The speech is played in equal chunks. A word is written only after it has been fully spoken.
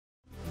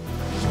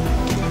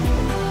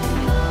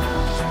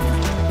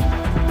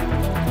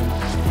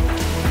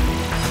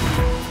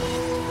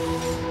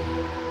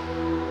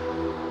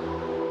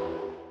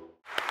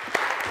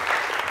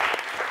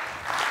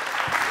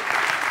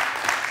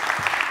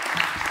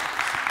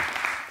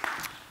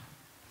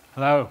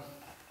Hello.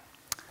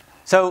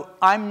 So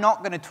I'm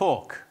not going to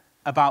talk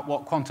about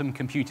what quantum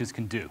computers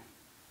can do.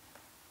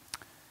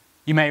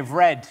 You may have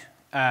read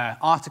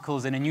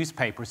articles in a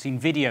newspaper or seen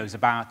videos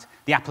about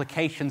the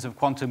applications of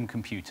quantum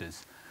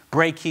computers,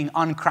 breaking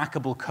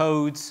uncrackable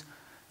codes,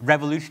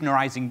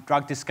 revolutionizing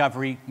drug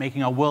discovery,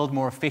 making our world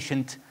more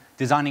efficient,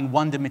 designing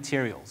wonder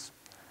materials.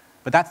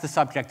 But that's the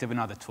subject of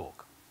another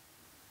talk.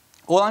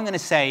 All I'm going to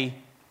say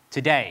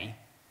today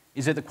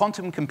is that the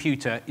quantum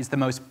computer is the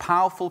most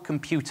powerful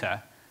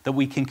computer that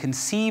we can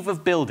conceive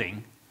of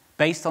building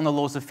based on the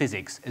laws of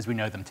physics as we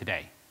know them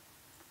today.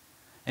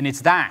 And it's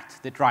that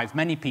drives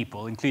many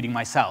people, including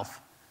myself,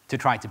 to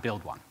try to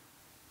build one.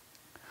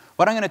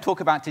 What I'm going to talk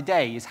about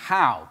today is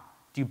how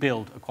do you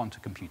build a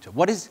quantum computer?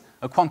 What is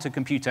a quantum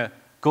computer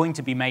going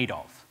to be made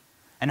of?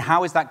 And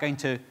how is that going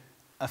to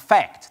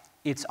affect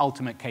its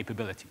ultimate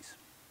capabilities?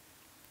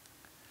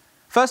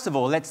 First of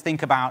all, let's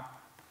think about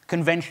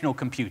conventional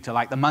computer,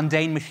 like the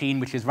mundane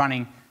machine which is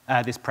running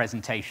this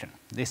presentation.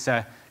 This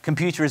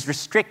computer is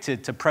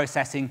restricted to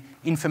processing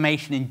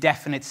information in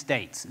definite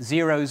states,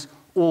 zeros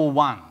or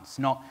ones,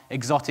 not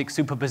exotic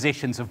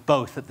superpositions of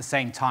both at the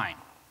same time.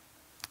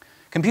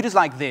 Computers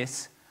like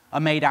this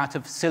are made out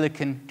of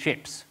silicon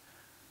chips,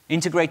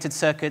 integrated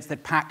circuits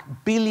that pack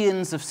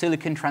billions of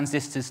silicon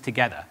transistors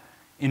together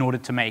in order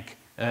to make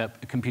a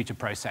computer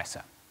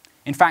processor.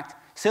 In fact,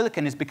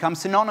 silicon has become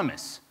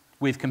synonymous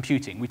with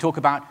computing. We talk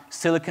about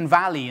Silicon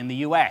Valley in the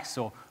US,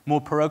 or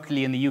more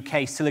parochially in the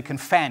UK, Silicon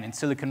Fen and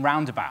Silicon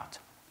Roundabout.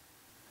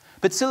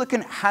 But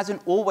silicon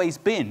hasn't always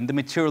been the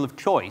material of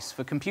choice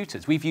for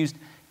computers. We've used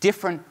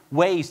different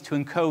ways to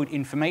encode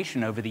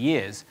information over the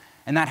years,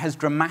 and that has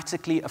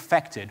dramatically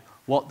affected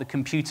what the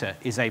computer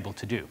is able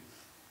to do.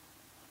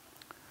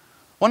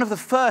 One of the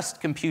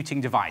first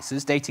computing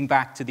devices, dating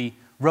back to the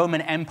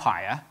Roman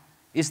Empire,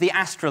 is the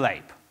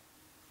astrolabe.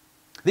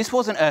 This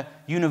wasn't a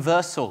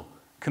universal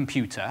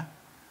computer,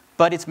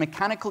 but its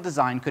mechanical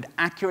design could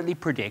accurately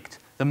predict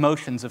the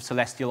motions of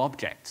celestial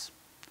objects.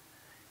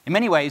 In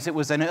many ways, it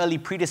was an early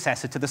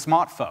predecessor to the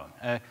smartphone,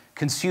 a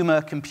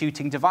consumer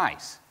computing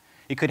device.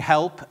 It could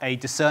help a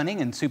discerning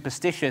and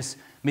superstitious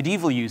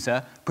medieval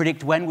user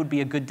predict when would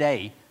be a good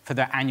day for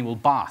their annual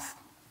bath.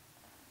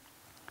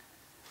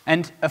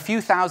 And a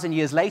few thousand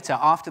years later,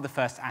 after the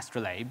first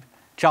astrolabe,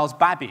 Charles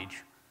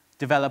Babbage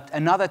developed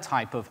another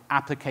type of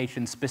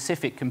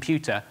application-specific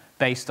computer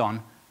based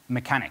on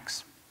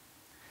mechanics.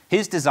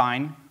 His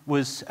design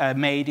was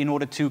made in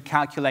order to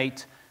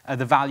calculate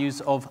the values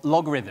of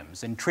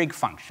logarithms and trig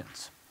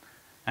functions,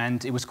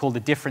 and it was called the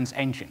difference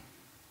engine.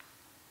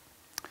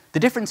 The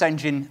difference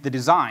engine, the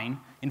design,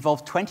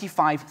 involved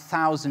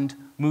 25,000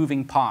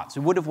 moving parts.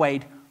 It would have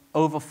weighed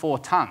over 4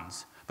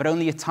 tons, but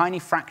only a tiny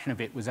fraction of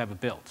it was ever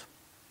built.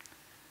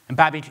 And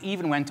Babbage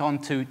even went on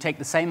to take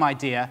the same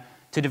idea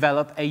to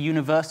develop a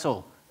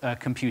universal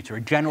computer,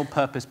 a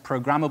general-purpose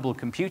programmable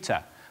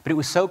computer, but it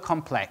was so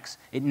complex,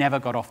 it never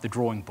got off the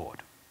drawing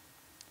board.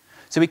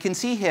 So we can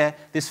see here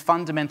this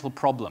fundamental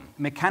problem.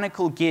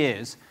 Mechanical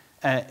gears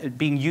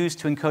being used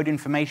to encode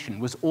information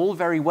was all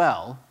very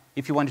well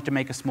if you wanted to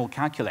make a small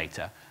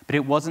calculator, but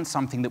it wasn't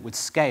something that would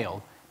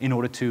scale in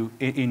order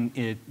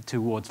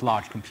towards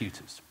large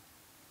computers.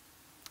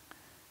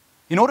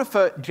 In order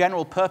for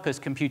general-purpose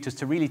computers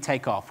to really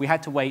take off, we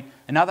had to wait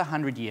another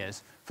 100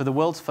 years for the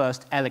world's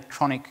first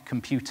electronic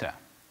computer,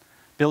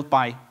 built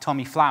by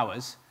Tommy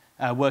Flowers,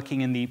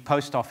 working in the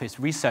post office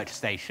research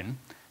station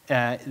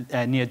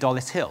near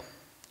Dollis Hill.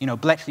 You know,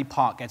 Bletchley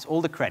Park gets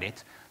all the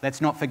credit.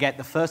 Let's not forget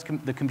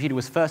the computer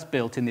was first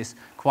built in this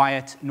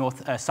quiet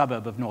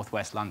suburb of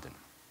northwest London.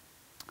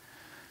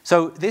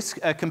 So this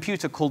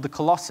computer called the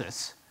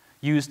Colossus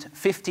used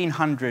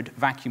 1,500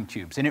 vacuum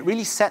tubes, and it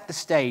really set the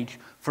stage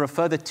for a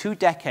further 2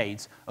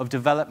 decades of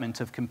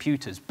development of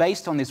computers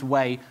based on this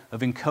way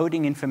of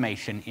encoding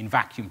information in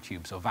vacuum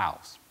tubes or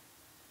valves.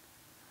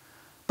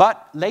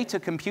 But later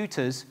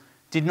computers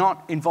did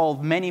not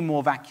involve many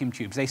more vacuum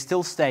tubes. They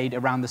still stayed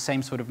around the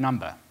same sort of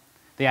number.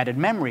 They added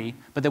memory,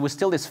 but there was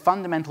still this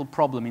fundamental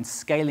problem in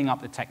scaling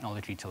up the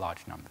technology to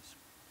large numbers.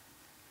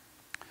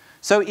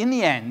 So in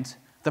the end,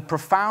 the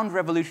profound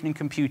revolution in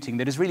computing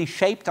that has really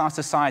shaped our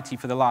society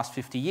for the last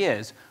 50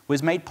 years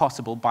was made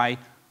possible by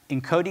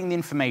encoding the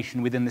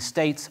information within the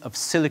states of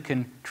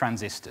silicon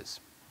transistors.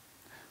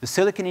 The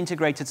silicon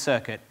integrated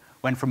circuit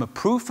went from a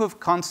proof of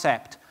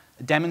concept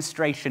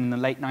demonstration in the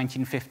late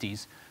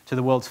 1950s to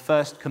the world's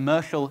first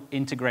commercial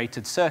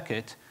integrated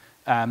circuit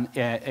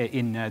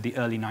in the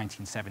early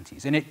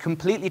 1970s. And it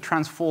completely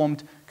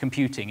transformed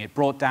computing. It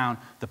brought down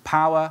the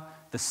power,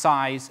 the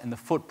size, and the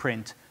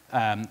footprint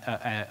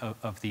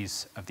of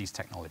these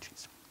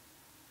technologies.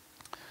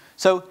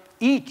 So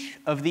each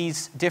of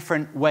these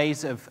different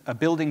ways of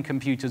building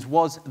computers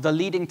was the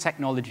leading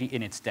technology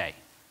in its day.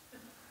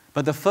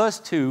 But the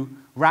first 2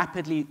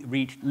 rapidly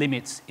reached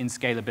limits in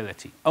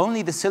scalability.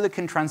 Only the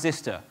silicon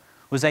transistor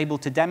was able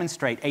to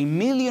demonstrate a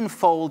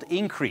million-fold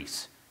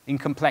increase in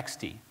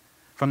complexity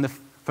from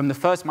the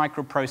first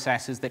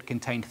microprocessors that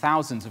contained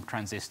thousands of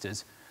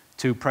transistors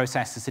to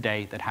processors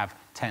today that have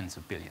tens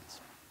of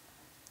billions.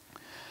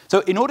 So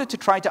in order to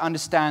try to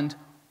understand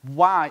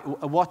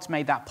what's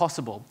made that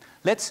possible,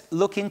 let's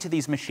look into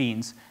these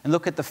machines and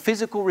look at the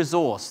physical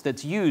resource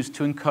that's used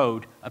to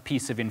encode a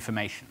piece of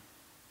information.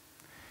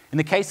 In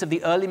the case of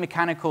the early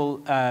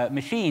mechanical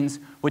machines,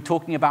 we're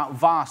talking about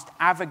vast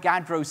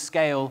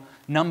Avogadro-scale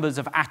numbers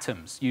of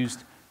atoms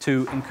used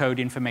to encode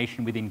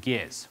information within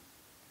gears.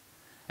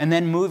 And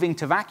then moving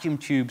to vacuum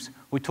tubes,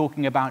 we're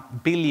talking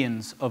about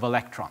billions of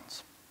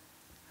electrons.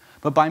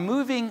 But by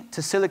moving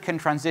to silicon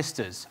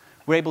transistors,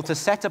 we're able to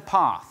set a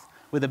path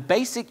where the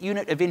basic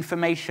unit of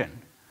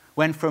information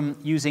went from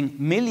using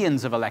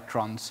millions of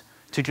electrons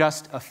to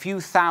just a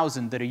few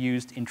thousand that are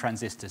used in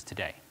transistors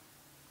today.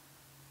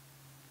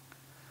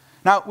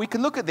 Now, we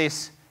can look at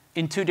this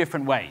in two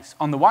different ways.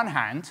 On the one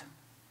hand,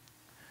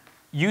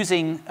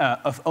 using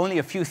only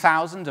a few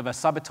thousand of a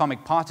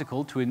subatomic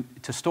particle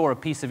to store a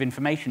piece of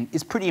information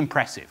is pretty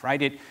impressive,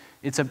 right?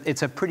 It's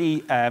a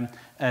pretty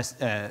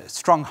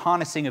strong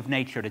harnessing of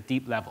nature at a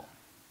deep level.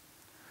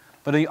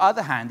 But on the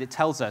other hand, it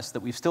tells us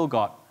that we've still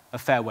got a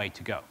fair way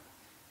to go.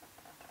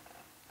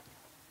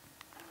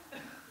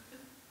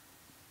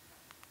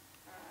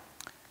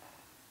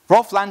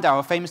 Rolf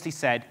Landauer famously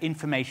said,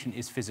 "Information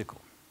is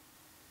physical."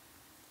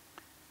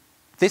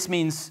 This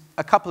means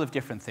a couple of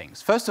different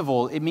things. First of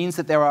all, it means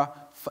that there are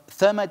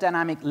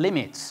thermodynamic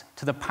limits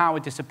to the power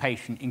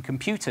dissipation in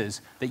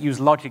computers that use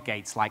logic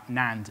gates like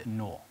NAND and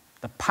NOR.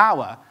 The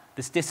power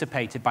that's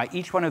dissipated by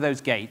each one of those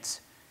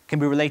gates can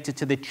be related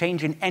to the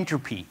change in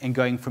entropy in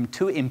going from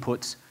two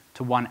inputs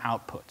to one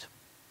output.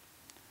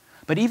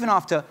 But even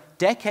after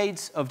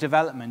decades of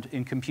development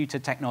in computer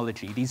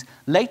technology, these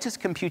latest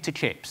computer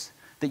chips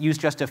that use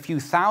just a few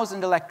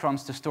thousand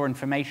electrons to store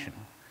information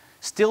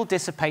still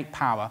dissipate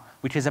power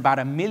which is about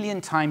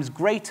 1,000,000 times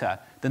greater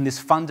than this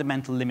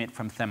fundamental limit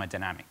from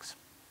thermodynamics.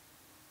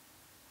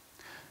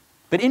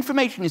 But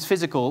information is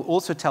physical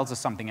also tells us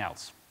something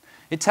else.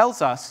 It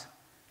tells us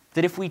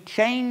that if we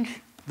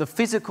change the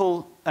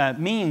physical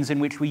means in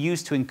which we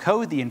use to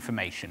encode the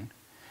information,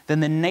 then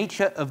the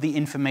nature of the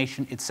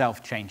information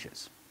itself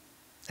changes.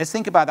 Let's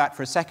think about that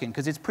for a second,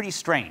 because it's pretty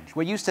strange.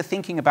 We're used to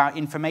thinking about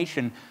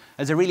information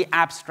as a really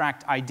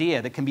abstract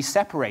idea that can be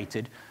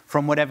separated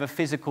from whatever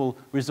physical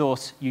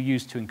resource you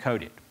use to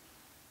encode it.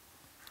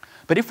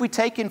 But if we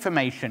take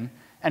information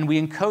and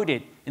we encode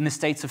it in the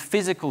states of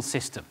physical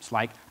systems,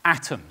 like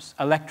atoms,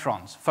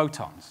 electrons,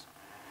 photons,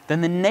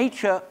 then the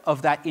nature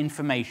of that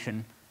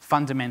information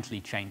fundamentally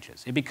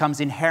changes. It becomes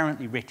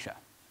inherently richer.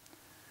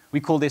 We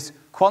call this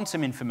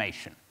quantum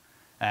information.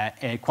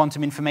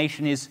 Quantum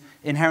information is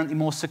inherently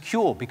more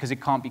secure because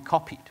it can't be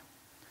copied.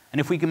 And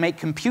if we can make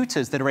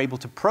computers that are able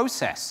to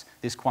process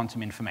this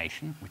quantum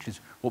information, which is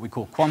what we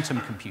call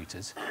quantum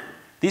computers,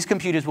 these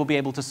computers will be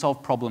able to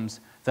solve problems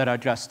that are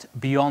just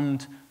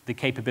beyond the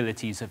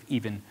capabilities of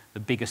even the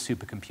biggest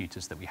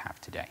supercomputers that we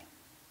have today.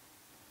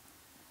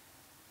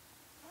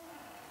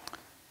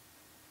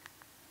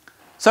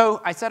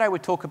 So I said I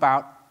would talk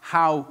about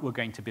how we're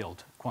going to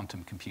build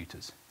quantum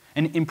computers.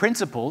 And in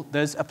principle,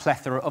 there's a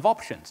plethora of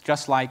options.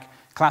 Just like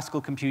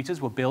classical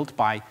computers were built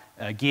by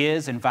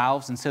gears and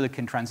valves and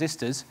silicon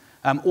transistors,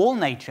 all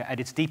nature at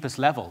its deepest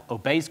level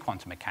obeys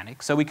quantum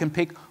mechanics. So we can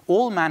pick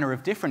all manner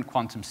of different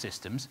quantum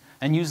systems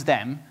and use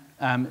them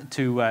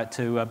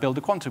to build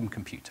a quantum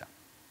computer.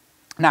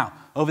 Now,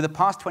 over the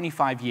past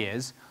 25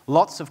 years,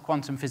 lots of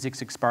quantum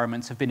physics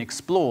experiments have been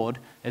explored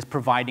as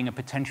providing a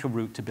potential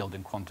route to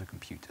building quantum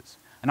computers.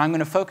 And I'm going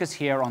to focus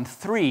here on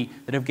three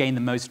that have gained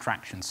the most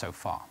traction so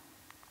far.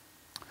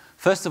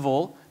 First of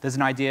all, there's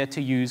an idea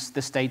to use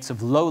the states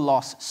of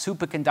low-loss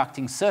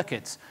superconducting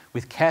circuits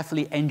with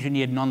carefully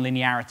engineered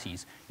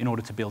nonlinearities in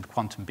order to build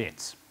quantum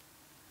bits.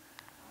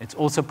 It's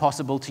also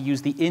possible to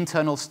use the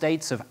internal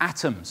states of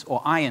atoms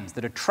or ions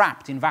that are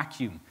trapped in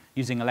vacuum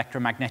using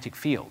electromagnetic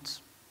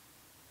fields.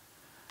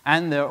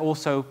 And there are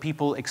also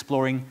people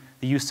exploring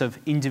the use of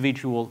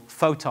individual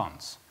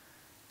photons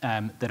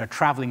that are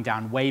traveling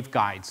down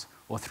waveguides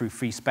or through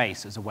free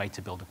space as a way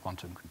to build a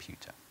quantum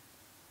computer.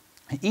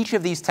 Each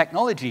of these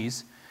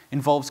technologies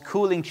involves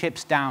cooling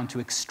chips down to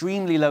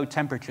extremely low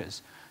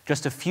temperatures,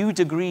 just a few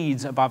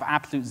degrees above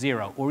absolute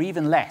zero, or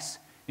even less,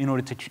 in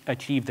order to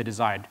achieve the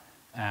desired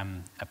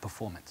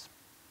performance.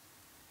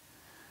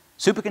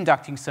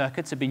 Superconducting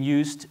circuits have been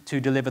used to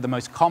deliver the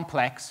most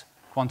complex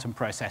quantum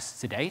processes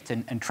to date,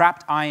 and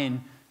trapped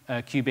ion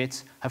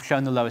qubits have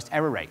shown the lowest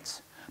error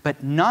rates.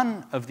 But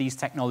none of these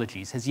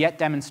technologies has yet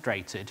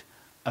demonstrated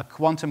a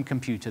quantum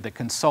computer that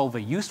can solve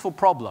a useful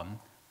problem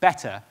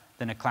better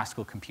than a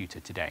classical computer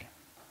today.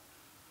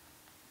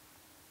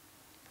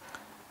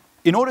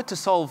 In order to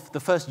solve the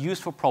first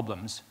useful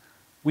problems,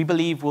 we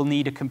believe we'll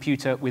need a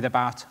computer with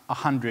about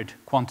 100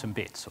 quantum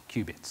bits or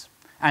qubits.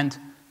 And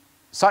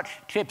such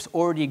chips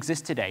already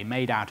exist today,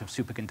 made out of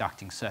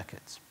superconducting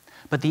circuits.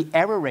 But the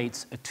error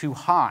rates are too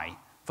high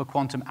for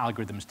quantum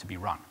algorithms to be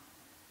run.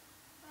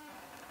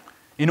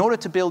 In order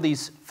to build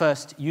these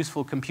first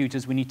useful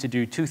computers, we need to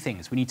do two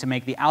things. We need to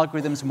make the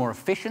algorithms more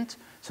efficient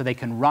so they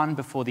can run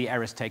before the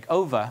errors take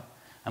over,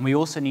 and we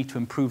also need to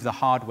improve the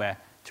hardware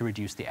to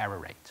reduce the error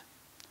rate.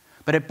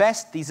 But at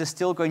best, these are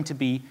still going to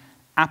be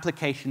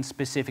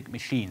application-specific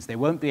machines. They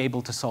won't be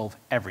able to solve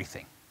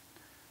everything.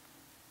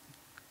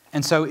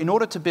 And so in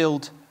order to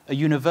build a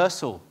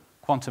universal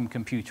quantum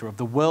computer of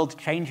the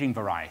world-changing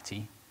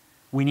variety,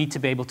 we need to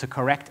be able to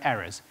correct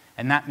errors,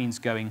 and that means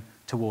going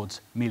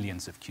towards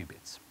millions of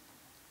qubits.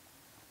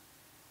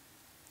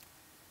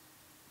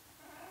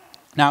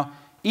 Now,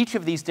 each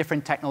of these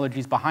different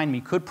technologies behind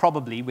me could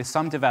probably, with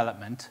some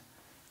development,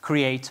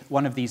 create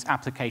one of these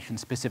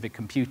application-specific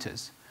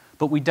computers.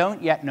 But we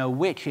don't yet know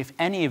which, if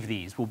any of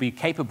these, will be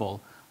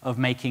capable of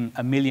making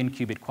a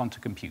million-qubit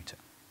quantum computer.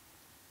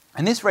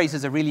 And this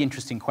raises a really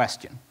interesting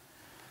question.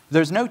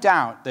 There's no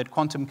doubt that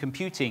quantum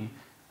computing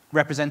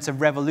represents a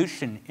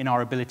revolution in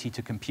our ability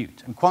to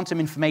compute, and quantum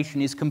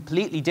information is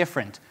completely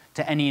different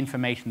to any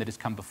information that has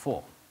come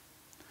before.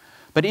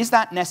 But is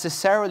that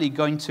necessarily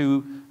going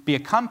to be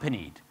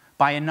accompanied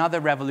by another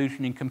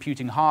revolution in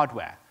computing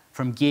hardware,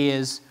 from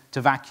gears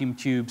to vacuum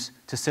tubes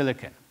to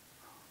silicon?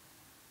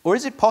 Or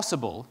is it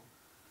possible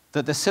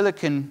that the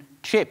silicon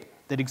chip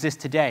that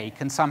exists today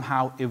can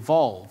somehow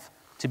evolve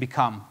to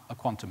become a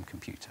quantum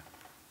computer?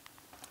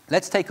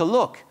 Let's take a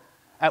look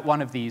at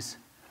one of these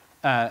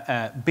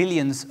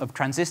billions of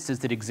transistors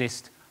that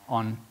exist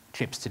on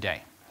chips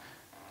today.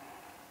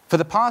 For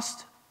the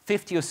past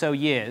 50 or so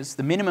years,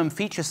 the minimum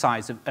feature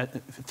size of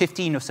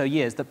 15 or so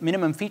years, the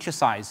minimum feature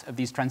size of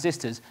these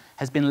transistors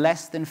has been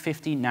less than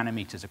 50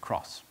 nanometers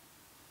across.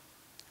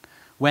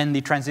 When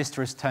the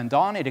transistor is turned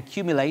on, it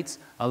accumulates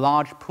a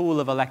large pool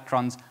of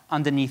electrons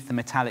underneath the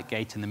metallic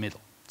gate in the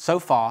middle. So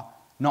far,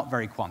 not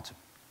very quantum.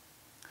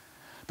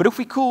 But if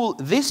we cool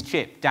this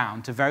chip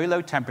down to very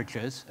low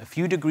temperatures, a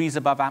few degrees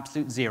above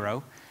absolute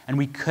zero, and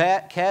we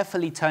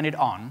carefully turn it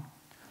on,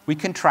 we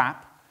can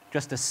trap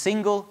just a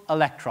single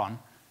electron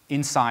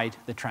inside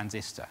the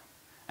transistor.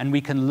 And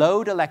we can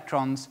load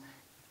electrons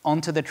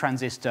onto the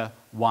transistor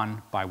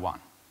one by one.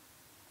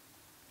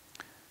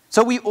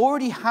 So we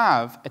already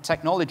have a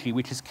technology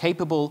which is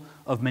capable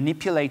of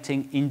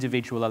manipulating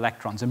individual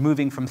electrons and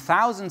moving from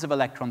thousands of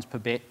electrons per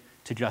bit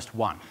to just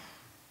one.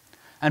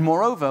 And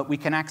moreover, we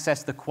can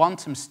access the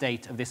quantum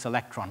state of this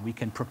electron. We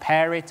can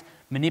prepare it,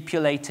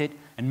 manipulate it,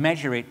 and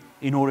measure it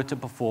in order to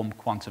perform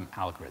quantum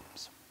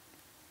algorithms.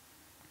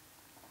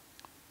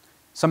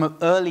 Some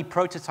early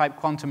prototype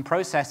quantum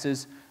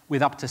processors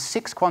with up to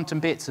 6 quantum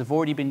bits have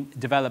already been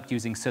developed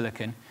using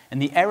silicon,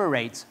 and the error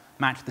rates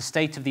match the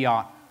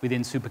state-of-the-art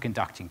within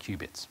superconducting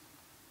qubits.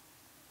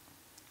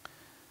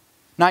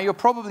 Now, you're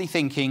probably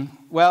thinking,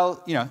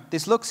 well,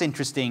 this looks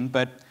interesting,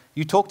 but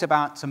you talked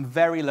about some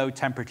very low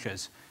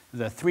temperatures.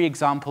 The 3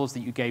 examples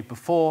that you gave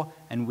before,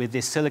 and with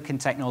this silicon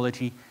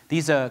technology,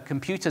 these are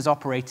computers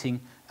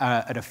operating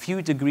at a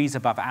few degrees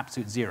above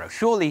absolute zero.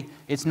 Surely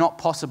it's not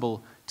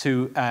possible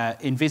to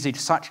envisage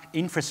such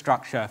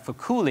infrastructure for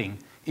cooling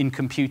in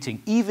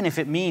computing, even if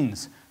it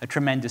means a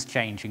tremendous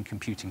change in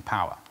computing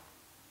power.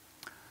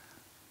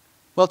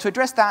 Well, to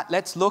address that,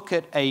 let's look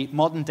at a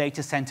modern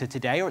data center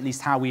today, or at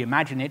least how we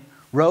imagine it.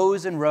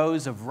 Rows and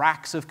rows of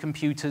racks of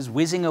computers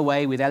whizzing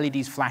away with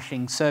LEDs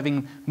flashing,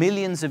 serving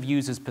millions of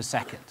users per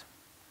second.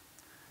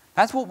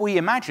 That's what we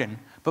imagine,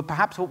 but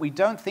perhaps what we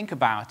don't think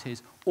about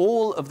is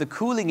all of the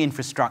cooling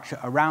infrastructure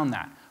around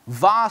that.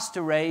 Vast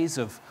arrays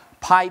of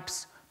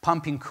pipes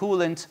pumping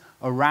coolant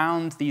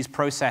around these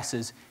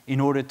processors in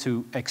order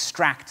to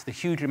extract the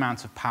huge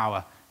amounts of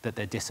power that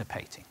they're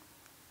dissipating.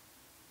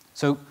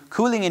 So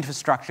cooling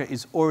infrastructure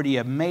is already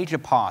a major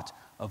part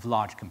of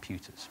large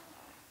computers.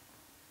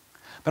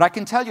 But I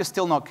can tell you're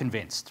still not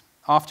convinced.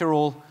 After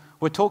all,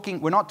 we're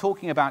not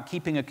talking about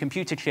keeping a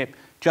computer chip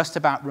just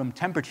about room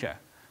temperature.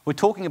 We're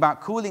talking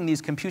about cooling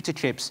these computer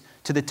chips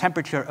to the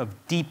temperature of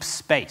deep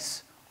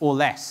space, or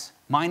less,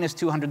 minus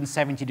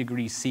 270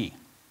 degrees C.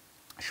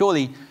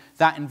 Surely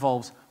that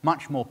involves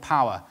much more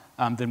power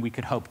than we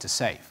could hope to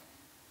save.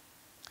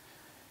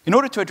 In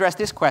order to address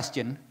this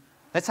question,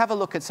 let's have a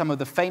look at some of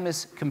the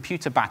famous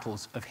computer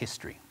battles of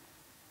history.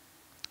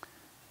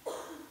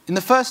 In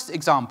the first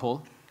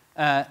example,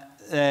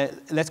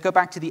 let's go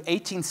back to the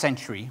 18th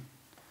century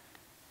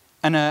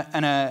and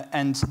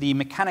the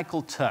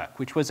Mechanical Turk,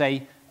 which was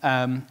a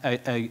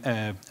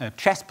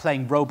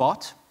chess-playing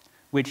robot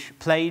which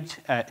played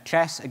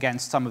chess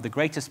against some of the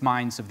greatest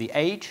minds of the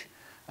age,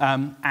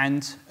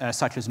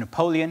 such as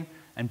Napoleon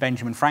and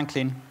Benjamin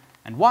Franklin,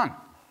 and won.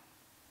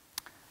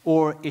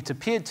 Or it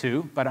appeared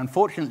to, but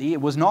unfortunately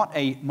it was not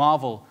a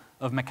marvel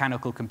of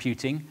mechanical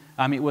computing.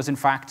 It was in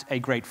fact a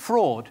great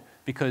fraud,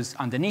 because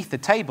underneath the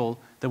table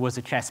there was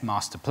a chess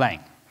master playing.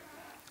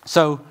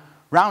 So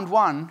round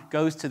 1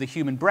 goes to the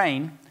human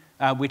brain,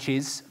 which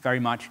is very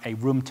much a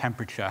room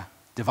temperature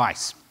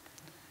device.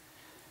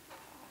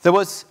 There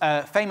was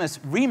a famous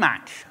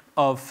rematch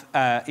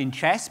in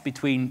chess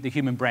between the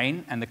human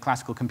brain and the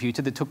classical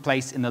computer that took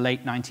place in the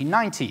late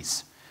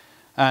 1990s.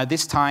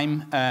 This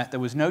time there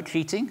was no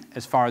cheating,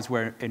 as far as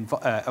we're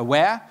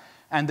aware,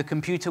 and the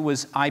computer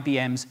was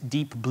IBM's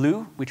Deep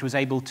Blue, which was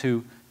able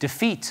to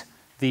defeat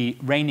the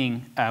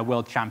reigning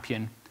world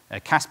champion,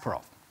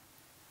 Kasparov.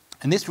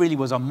 And this really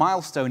was a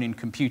milestone in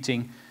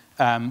computing,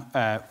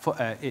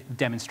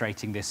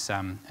 demonstrating this,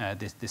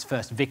 this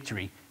first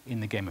victory in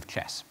the game of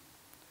chess.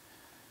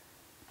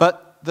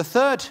 But the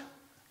third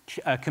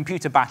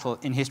computer battle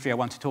in history I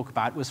want to talk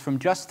about was from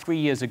just 3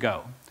 years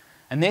ago.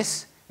 And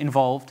this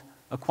involved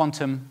a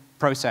quantum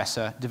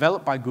processor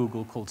developed by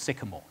Google called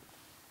Sycamore.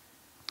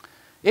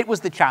 It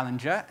was the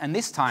challenger, and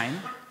this time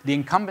the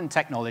incumbent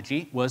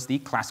technology was the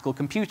classical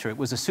computer. It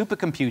was a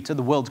supercomputer,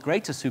 the world's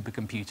greatest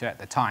supercomputer at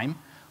the time,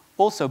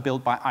 also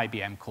built by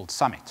IBM, called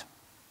Summit.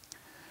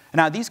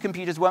 Now, these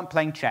computers weren't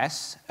playing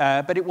chess,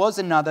 but it was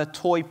another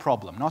toy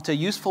problem, not a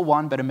useful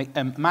one, but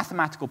a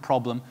mathematical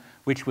problem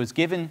which was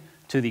given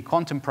to the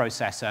quantum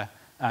processor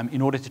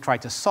in order to try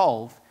to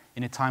solve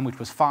in a time which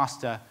was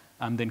faster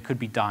than could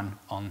be done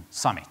on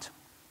Summit.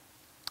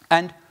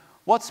 And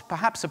what's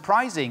perhaps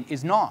surprising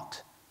is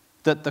not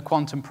that the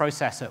quantum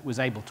processor was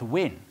able to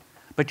win,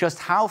 but just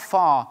how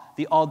far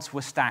the odds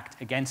were stacked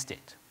against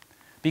it.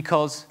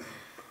 Because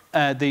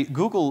the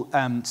Google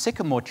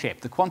Sycamore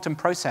chip, the quantum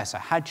processor,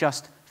 had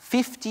just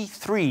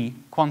 53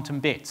 quantum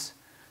bits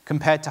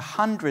compared to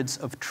hundreds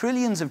of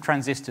trillions of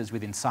transistors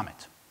within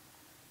Summit.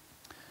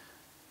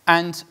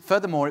 And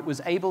furthermore, it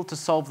was able to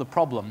solve the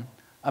problem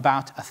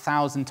about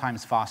 1,000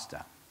 times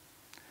faster.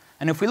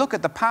 And if we look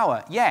at the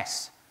power,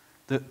 yes,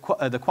 the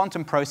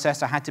quantum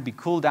processor had to be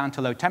cooled down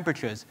to low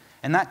temperatures,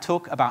 and that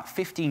took about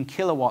 15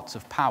 kilowatts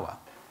of power.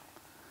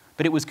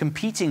 But it was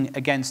competing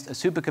against a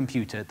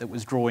supercomputer that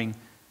was drawing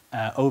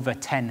over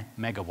 10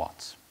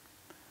 megawatts.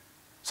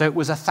 So it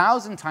was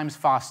 1,000 times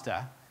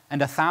faster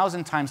and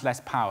 1,000 times less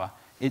power.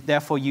 It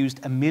therefore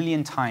used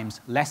 1,000,000 times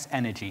less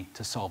energy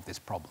to solve this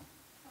problem.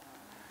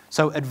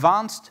 So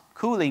advanced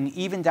cooling,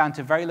 even down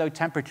to very low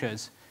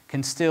temperatures,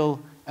 can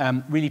still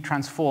really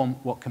transform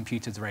what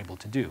computers are able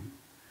to do.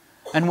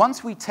 And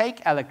once we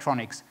take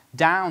electronics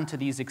down to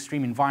these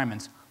extreme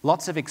environments,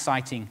 lots of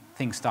exciting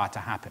things start to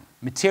happen.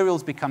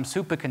 Materials become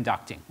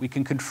superconducting. We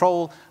can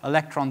control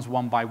electrons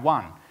one by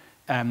one.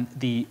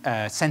 The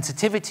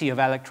sensitivity of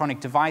electronic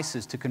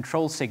devices to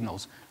control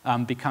signals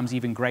becomes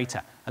even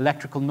greater.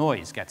 Electrical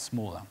noise gets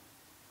smaller.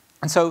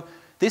 And so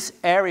this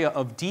area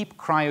of deep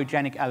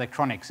cryogenic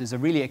electronics is a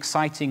really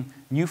exciting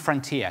new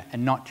frontier,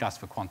 and not just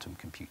for quantum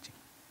computing.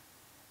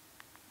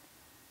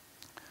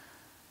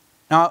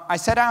 Now, I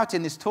set out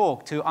in this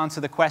talk to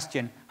answer the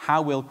question,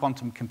 how will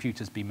quantum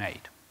computers be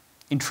made?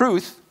 In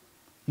truth,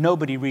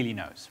 nobody really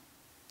knows.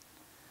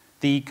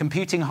 The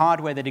computing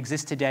hardware that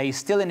exists today is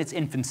still in its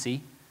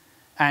infancy,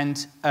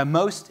 and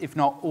most, if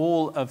not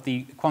all, of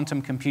the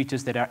quantum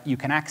computers that you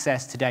can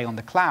access today on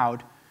the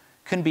cloud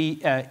can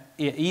be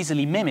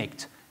easily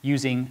mimicked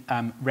using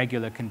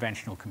regular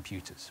conventional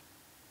computers.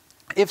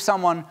 If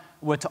someone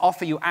were to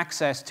offer you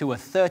access to a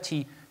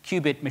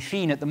 30-qubit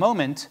machine at the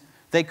moment,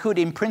 they could,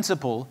 in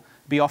principle,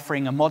 be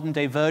offering a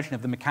modern-day version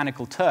of the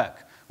Mechanical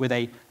Turk with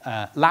a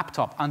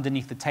laptop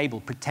underneath the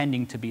table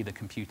pretending to be the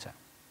computer.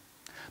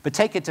 But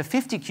take it to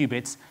 50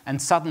 qubits,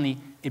 and suddenly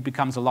it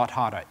becomes a lot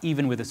harder,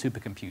 even with a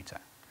supercomputer.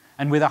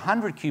 And with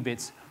 100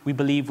 qubits, we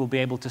believe we'll be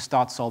able to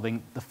start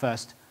solving the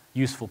first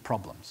useful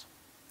problems.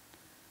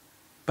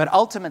 But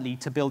ultimately,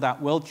 to build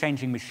that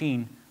world-changing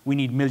machine, we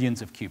need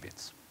millions of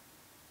qubits.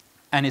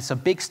 And it's a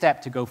big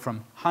step to go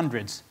from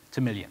hundreds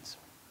to millions.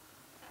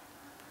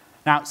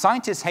 Now,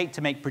 scientists hate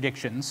to make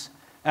predictions,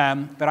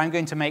 but I'm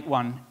going to make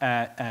one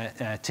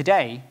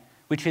today,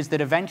 which is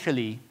that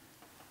eventually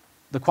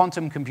the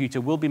quantum computer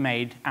will be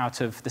made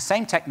out of the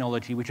same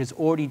technology which has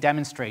already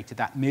demonstrated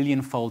that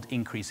million-fold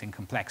increase in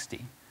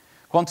complexity.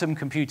 Quantum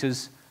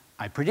computers,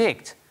 I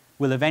predict,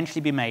 will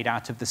eventually be made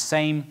out of the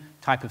same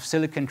type of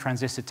silicon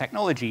transistor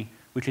technology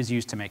which is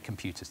used to make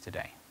computers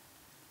today.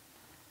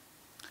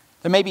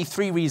 There may be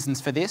 3 reasons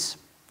for this.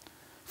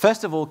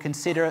 First of all,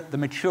 consider the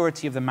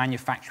maturity of the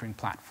manufacturing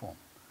platform.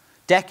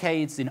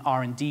 Decades in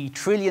R&D,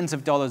 trillions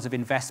of dollars of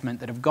investment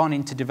that have gone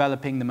into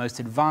developing the most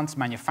advanced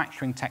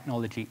manufacturing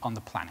technology on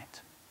the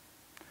planet.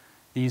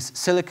 These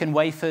silicon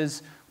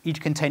wafers,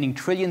 each containing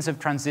trillions of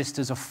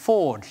transistors, are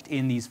forged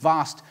in these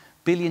vast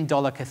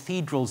billion-dollar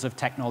cathedrals of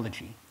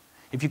technology.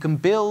 If you can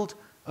build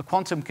a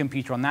quantum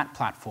computer on that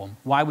platform,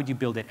 why would you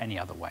build it any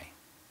other way?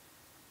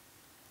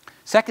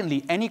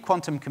 Secondly, any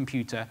quantum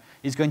computer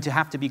is going to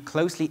have to be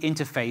closely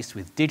interfaced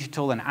with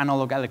digital and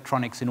analog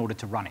electronics in order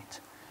to run it.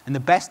 And the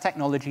best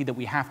technology that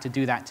we have to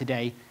do that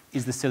today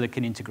is the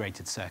silicon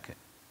integrated circuit.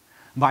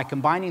 By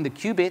combining the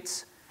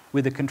qubits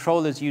with the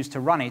controllers used to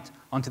run it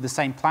onto the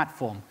same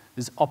platform,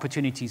 there's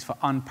opportunities for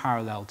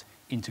unparalleled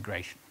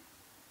integration.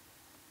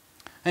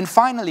 And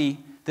finally,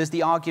 there's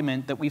the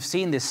argument that we've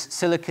seen this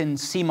silicon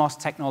CMOS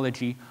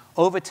technology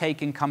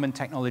overtake incumbent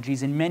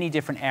technologies in many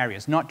different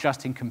areas, not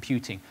just in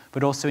computing,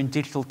 but also in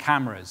digital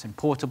cameras and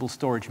portable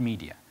storage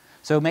media.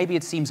 So maybe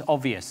it seems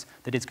obvious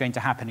that it's going to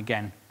happen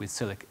again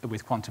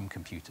with quantum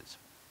computers.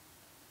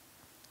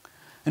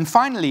 And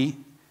finally,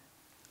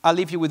 I'll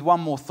leave you with one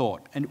more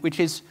thought, which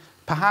is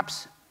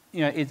perhaps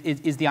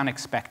is the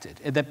unexpected.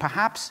 That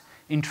perhaps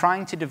in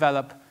trying to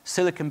develop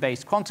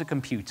silicon-based quantum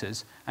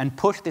computers and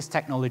push this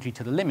technology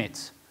to the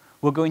limits,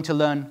 we're going to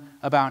learn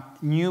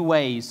about new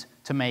ways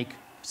to make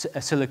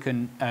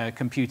silicon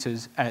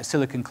computers,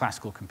 silicon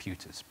classical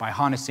computers, by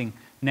harnessing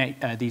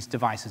these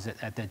devices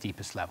at their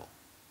deepest level.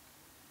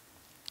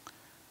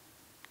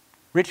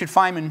 Richard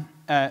Feynman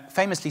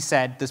famously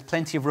said, "There's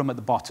plenty of room at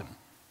the bottom."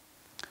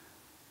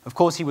 Of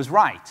course, he was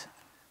right,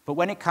 but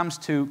when it comes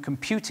to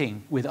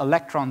computing with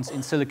electrons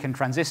in silicon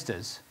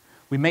transistors,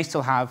 we may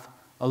still have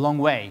a long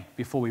way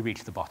before we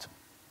reach the bottom.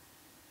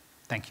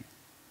 Thank you.